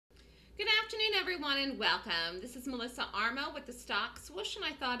afternoon, everyone, and welcome. This is Melissa Armo with the stock Swoosh, and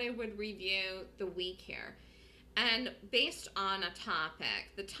I thought I would review the week here. And based on a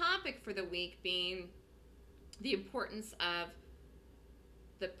topic, the topic for the week being the importance of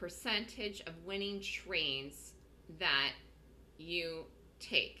the percentage of winning trades that you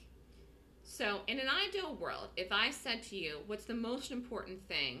take. So, in an ideal world, if I said to you, what's the most important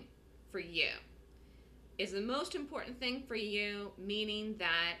thing for you? Is the most important thing for you meaning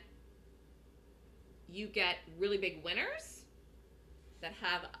that you get really big winners that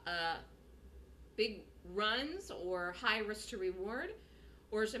have big runs or high risk to reward?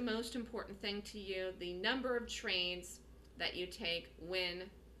 Or is the most important thing to you the number of trades that you take win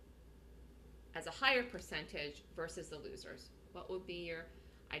as a higher percentage versus the losers? What would be your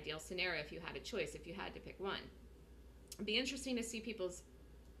ideal scenario if you had a choice, if you had to pick one? It'd be interesting to see people's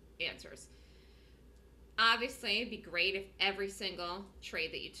answers. Obviously, it'd be great if every single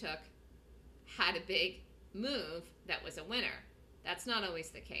trade that you took had a big move that was a winner. That's not always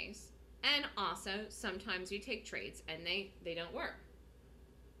the case. And also, sometimes you take trades and they don't work.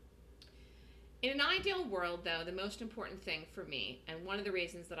 In an ideal world, though, the most important thing for me, and one of the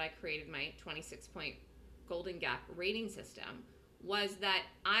reasons that I created my 26-point Golden Gap rating system, was that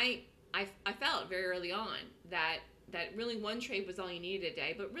I felt very early on that really one trade was all you needed a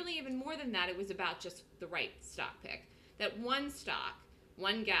day, but really even more than that, it was about just the right stock pick. That one stock,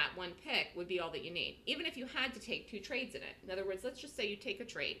 one gap, one pick would be all that you need, even if you had to take two trades in it. In other words, let's just say you take a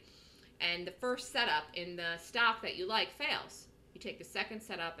trade and the first setup in the stock that you like fails. You take the second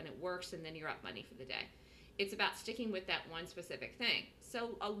setup and it works, and then you're up money for the day. It's about sticking with that one specific thing.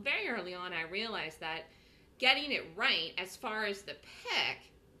 So very early on, I realized that getting it right as far as the pick,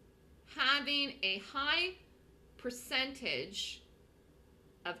 having a high percentage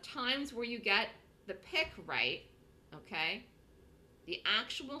of times where you get the pick right, okay, the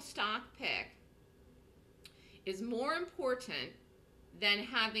actual stock pick is more important than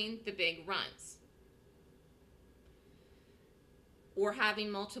having the big runs or having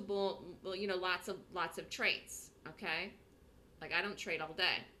multiple, lots of trades, okay? Like, I don't trade all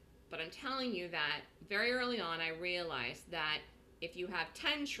day, but I'm telling you that very early on I realized that if you have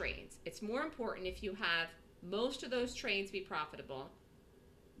 10 trades, it's more important if you have most of those trades be profitable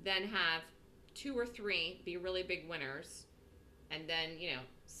than have 2 or 3 be really big winners, and then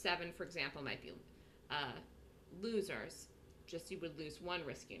 7, for example, might be losers. Just you would lose 1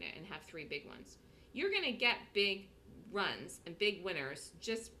 risk unit and have 3 big ones. You're going to get big runs and big winners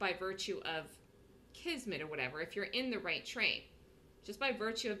just by virtue of kismet or whatever. If you're in the right trade, just by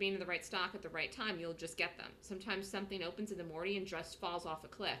virtue of being in the right stock at the right time, you'll just get them. Sometimes something opens in the morning and just falls off a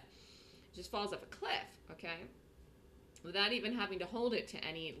cliff. It just falls off a cliff, okay? Without even having to hold it to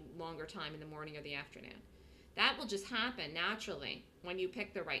any longer time in the morning or the afternoon. That will just happen naturally when you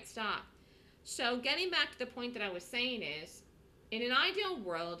pick the right stock. So getting back to the point that I was saying is, in an ideal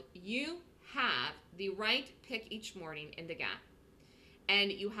world, you have the right pick each morning in the gap.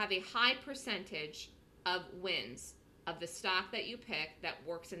 And you have a high percentage of wins of the stock that you pick that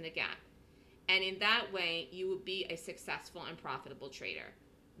works in the gap. And in that way, you will be a successful and profitable trader.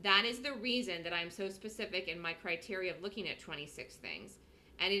 That is the reason that I'm so specific in my criteria of looking at 26 things.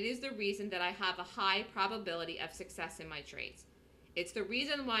 And it is the reason that I have a high probability of success in my trades. It's the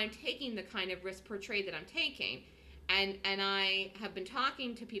reason why I'm taking the kind of risk per trade that I'm taking. And I have been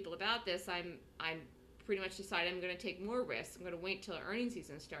talking to people about this. I'm pretty much decided I'm going to take more risks. I'm going to wait till earnings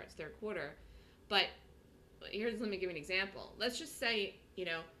season starts, third quarter. But let me give you an example. Let's just say,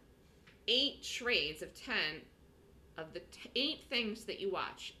 8 trades of 10 of the 8 things that you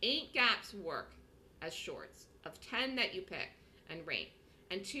watch, 8 gaps work as shorts of 10 that you pick and rate,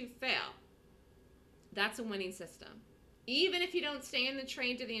 and 2 fail. That's a winning system. Even if you don't stay in the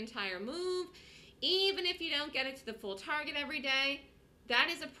trade to the entire move, even if you don't get it to the full target every day, that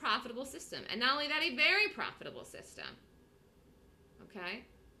is a profitable system. And not only that, a very profitable system. Okay?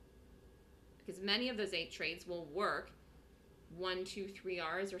 Because many of those 8 trades will work 1, 2, 3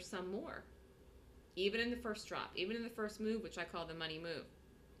 R's or some more. Even in the first drop, even in the first move, which I call the money move.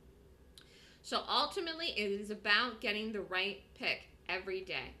 So ultimately, it is about getting the right pick every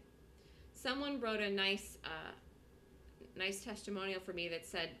day. Someone wrote a nice testimonial for me that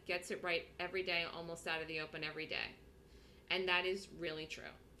said, gets it right every day, almost out of the open every day. And that is really true.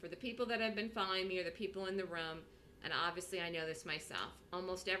 For the people that have been following me or the people in the room, and obviously I know this myself,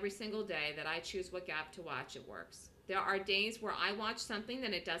 almost every single day that I choose what gap to watch, it works. There are days where I watch something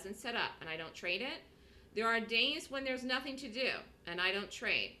and it doesn't set up and I don't trade it. There are days when there's nothing to do and I don't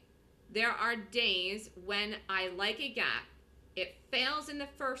trade. There are days when I like a gap, it fails in the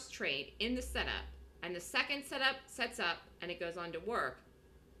first trade, in the setup, and the second setup sets up and it goes on to work,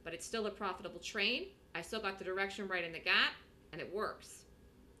 but it's still a profitable trade. I still got the direction right in the gap, and it works.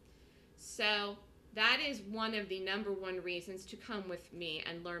 So that is one of the number one reasons to come with me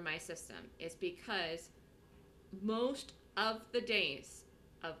and learn my system, is because most of the days,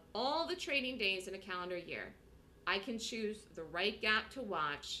 of all the trading days in a calendar year, I can choose the right gap to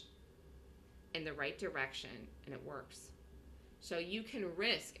watch in the right direction, and it works. So you can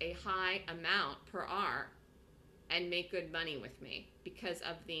risk a high amount per hour and make good money with me because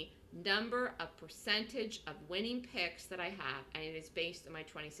of the number of percentage of winning picks that I have, and it is based on my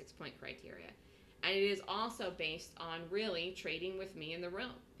 26-point criteria. And it is also based on really trading with me in the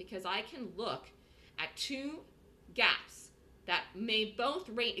room, because I can look at two gaps that may both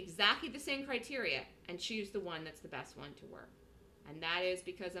rate exactly the same criteria and choose the one that's the best one to work. And that is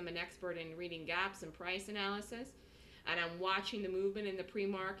because I'm an expert in reading gaps and price analysis, and I'm watching the movement in the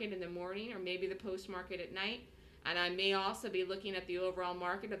pre-market in the morning or maybe the post-market at night. And I may also be looking at the overall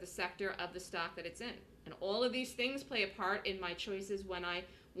market of the sector of the stock that it's in. And all of these things play a part in my choices when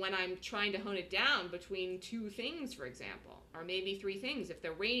I'm trying to hone it down between two things, for example, or maybe three things if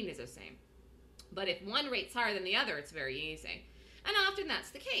the rating is the same. But if one rate's higher than the other, it's very easy. And often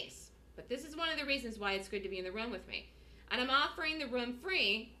that's the case. But this is one of the reasons why it's good to be in the room with me. And I'm offering the room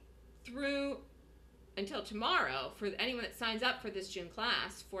free through until tomorrow for anyone that signs up for this June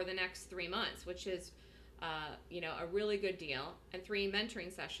class for the next 3 months, which is a really good deal, and 3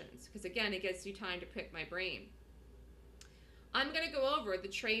 mentoring sessions, because again, it gives you time to pick my brain. I'm going to go over the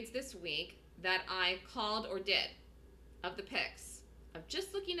trades this week that I called or did of the picks, of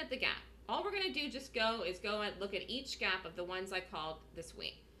just looking at the gap. All we're going to do is go and look at each gap of the ones I called this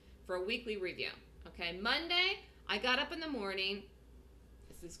week for a weekly review. Okay, Monday, I got up in the morning.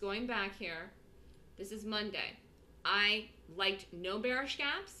 This is going back here. This is Monday. I liked no bearish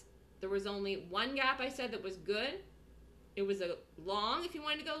gaps. There was only one gap I said that was good. It was a long if you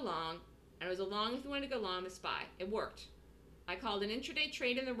wanted to go long, and it was a long if you wanted to go long the SPY. It worked. I called an intraday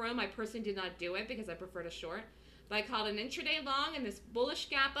trade in the room. I personally did not do it because I prefer to short. But I called an intraday long and this bullish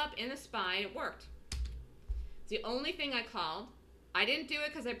gap up in the SPY, and it worked. It's the only thing I called. I didn't do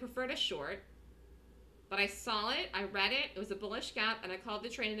it because I prefer to short. But I saw it, I read it, it was a bullish gap, and I called the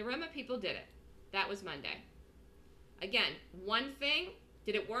trade in the room, and people did it. That was Monday. Again, one thing,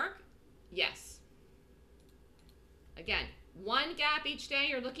 did it work? Yes. Again, one gap each day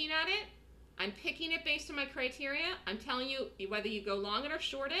you're looking at it. I'm picking it based on my criteria. I'm telling you whether you go long it or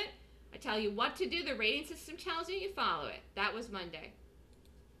short it. I tell you what to do. The rating system tells you, you follow it. That was Monday.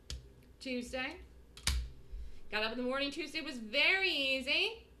 Tuesday. Got up in the morning. Tuesday was very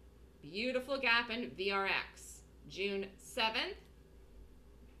easy. Beautiful gap in VRX. June 7th.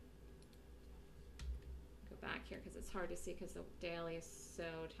 Go back here because it's hard to see because the daily is so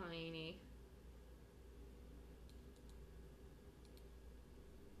tiny.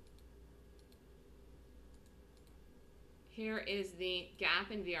 Here is the gap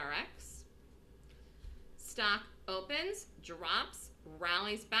in VRX. Stock opens, drops,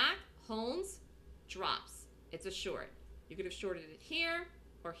 rallies back, holds, drops. It's a short. You could have shorted it here,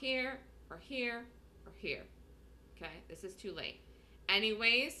 or here, or here, or here. Okay, this is too late.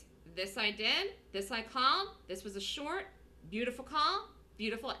 Anyways, this I did, this I called, this was a short, beautiful call,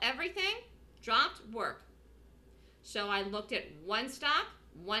 beautiful everything, dropped, work. So I looked at one stop,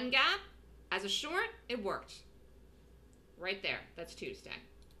 one gap, as a short, it worked. Right there, that's Tuesday.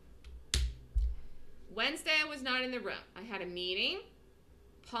 Wednesday, I was not in the room. I had a meeting.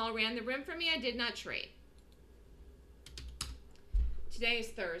 Paul ran the room for me, I did not trade. Today is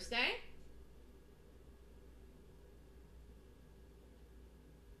Thursday.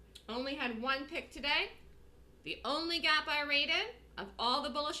 Only had one pick today. The only gap I rated of all the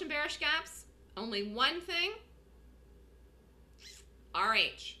bullish and bearish gaps, only one thing.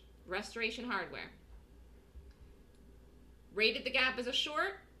 RH, Restoration Hardware. Rated the gap as a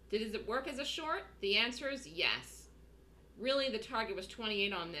short. Does it work as a short? The answer is yes. Really, the target was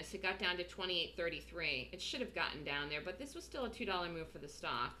 28 on this. It got down to 28.33. It should have gotten down there, but this was still a $2 move for the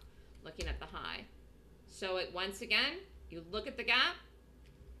stock, looking at the high. So once again, you look at the gap,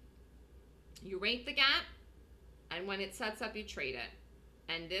 you rate the gap, and when it sets up, you trade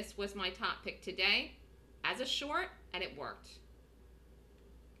it. And this was my top pick today as a short, and it worked.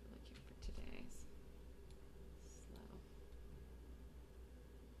 Look here for today's. Slow.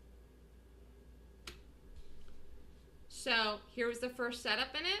 So here was the first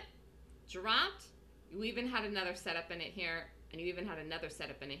setup in it, dropped. You even had another setup in it here, and you even had another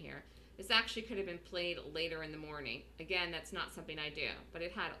setup in it here. This actually could have been played later in the morning. Again, that's not something I do, but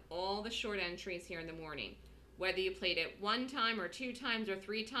it had all the short entries here in the morning. Whether you played it one time or two times or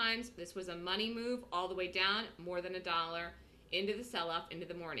three times, this was a money move all the way down, more than $1. into the sell-off into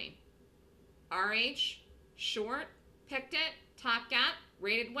the morning. RH, short, picked it, top gap,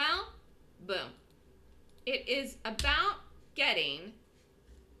 rated well, boom. It is about getting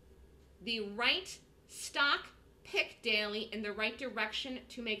the right stock pick daily in the right direction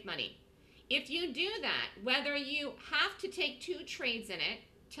to make money. If you do that, whether you have to take 2 trades in it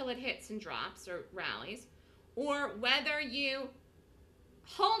till it hits and drops or rallies, or whether you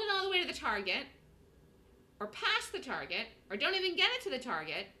hold it all the way to the target, or past the target, or don't even get it to the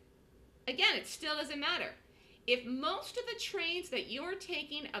target, again, it still doesn't matter. If most of the trades that you're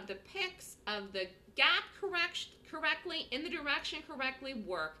taking of the picks, of the gap correctly, in the direction correctly,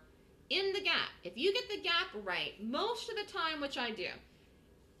 work in the gap, if you get the gap right, most of the time, which I do,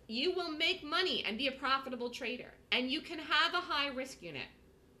 you will make money and be a profitable trader. And you can have a high risk unit.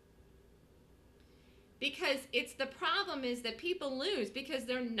 Because it's the problem is that people lose because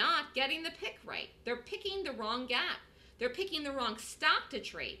they're not getting the pick right. They're picking the wrong gap. They're picking the wrong stock to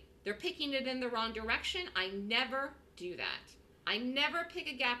trade. They're picking it in the wrong direction. I never do that. I never pick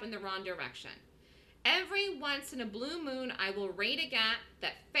a gap in the wrong direction. Every once in a blue moon, I will rate a gap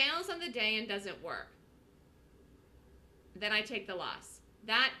that fails on the day and doesn't work. Then I take the loss.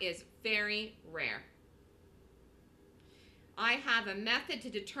 That is very rare. I have a method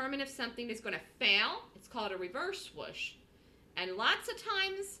to determine if something is going to fail. It's called a reverse swoosh. And lots of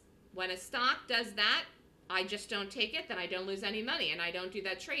times when a stock does that, I just don't take it, then I don't lose any money, and I don't do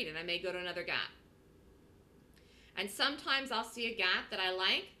that trade, and I may go to another gap. And sometimes I'll see a gap that I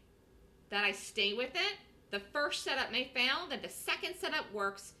like, that I stay with it. The first setup may fail, then the second setup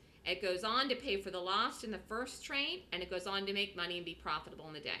works. It goes on to pay for the loss in the first trade, and it goes on to make money and be profitable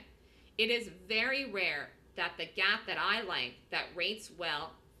in the day. It is very rare that the gap that I like, that rates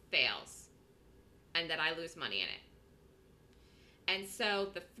well, fails, and that I lose money in it. And so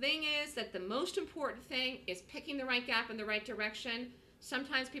the thing is that the most important thing is picking the right gap in the right direction.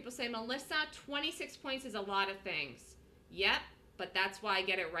 Sometimes people say, Melissa, 26 points is a lot of things. Yep, but that's why I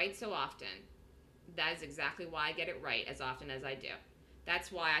get it right so often. That is exactly why I get it right as often as I do.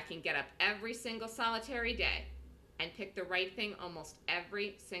 That's why I can get up every single solitary day and pick the right thing almost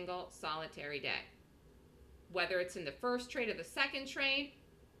every single solitary day. Whether it's in the first trade or the second trade,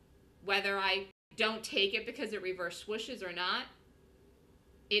 whether I don't take it because it reverse swooshes or not,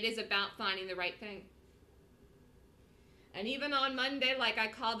 it is about finding the right thing. And even on Monday, like I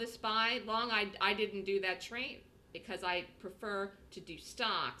called this buy long, I didn't do that trade because I prefer to do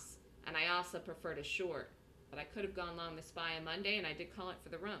stocks and I also prefer to short. But I could have gone long this buy on Monday and I did call it for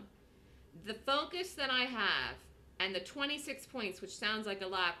the room. The focus that I have and the 26 points, which sounds like a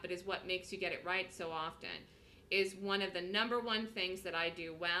lot, but is what makes you get it right so often, is one of the #1 things that I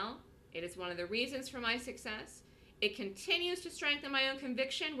do well. It is one of the reasons for my success. It continues to strengthen my own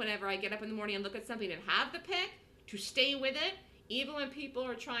conviction whenever I get up in the morning and look at something and have the pick, to stay with it. Even when people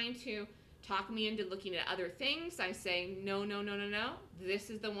are trying to talk me into looking at other things, I say, no, no, no, no, no.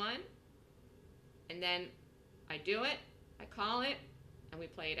 This is the one. And then I do it, I call it, and we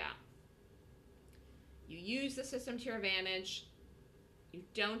play it out. You use the system to your advantage. You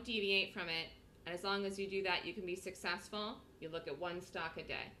don't deviate from it. And as long as you do that, you can be successful. You look at one stock a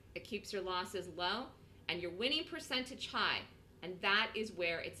day. It keeps your losses low and your winning percentage high. And that is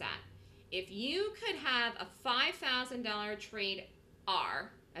where it's at. If you could have a $5,000 trade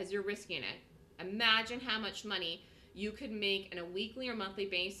R as your risk unit, imagine how much money you could make on a weekly or monthly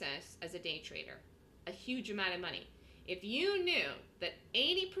basis as a day trader. A huge amount of money. If you knew that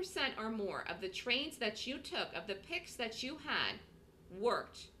 80% or more of the trades that you took, of the picks that you had,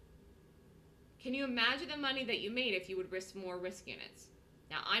 worked, can you imagine the money that you made if you would risk more risk units?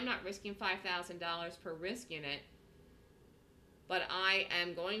 Now, I'm not risking $5,000 per risk unit, but I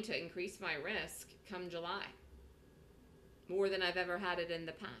am going to increase my risk come July, more than I've ever had it in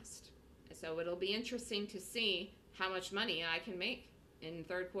the past. So it'll be interesting to see how much money I can make in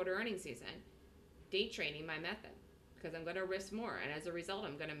third quarter earnings season, day trading my method, because I'm going to risk more, and as a result,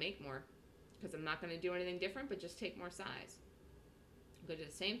 I'm going to make more, because I'm not going to do anything different but just take more size. I'm going to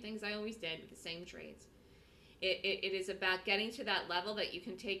do the same things I always did with the same trades. It is about getting to that level that you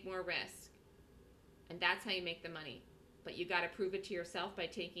can take more risk, and that's how you make the money. But you got to prove it to yourself by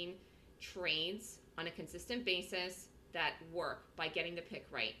taking trades on a consistent basis that work, by getting the pick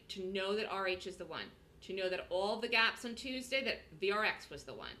right, to know that RH is the one, to know that all the gaps on Tuesday, that VRX was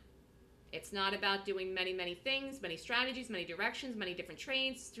the one. It's not about doing many, many things, many strategies, many directions, many different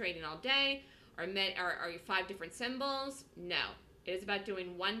trades, trading all day, or 5 different symbols. No. It is about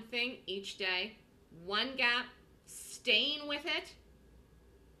doing one thing each day, one gap, staying with it,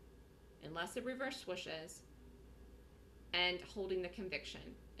 unless it reverse swooshes, and holding the conviction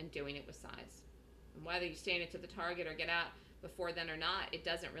and doing it with size. And whether you stay in it to the target or get out before then or not, it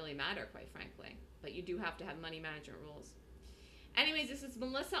doesn't really matter, quite frankly. But you do have to have money management rules. Anyways, this is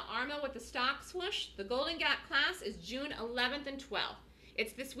Melissa Armo with the Stock Swoosh. The Golden Gap class is June 11th and 12th.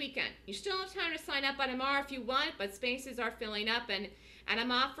 It's this weekend. You still have time to sign up by tomorrow if you want, but spaces are filling up, and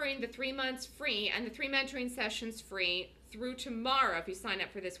I'm offering the 3 months free and the 3 mentoring sessions free through tomorrow if you sign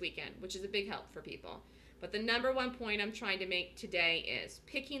up for this weekend, which is a big help for people. But the number one point I'm trying to make today is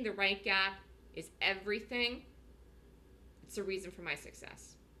picking the right gap is everything. It's a reason for my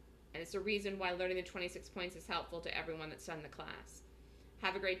success. And it's a reason why learning the 26 points is helpful to everyone that's done the class.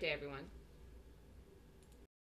 Have a great day, everyone.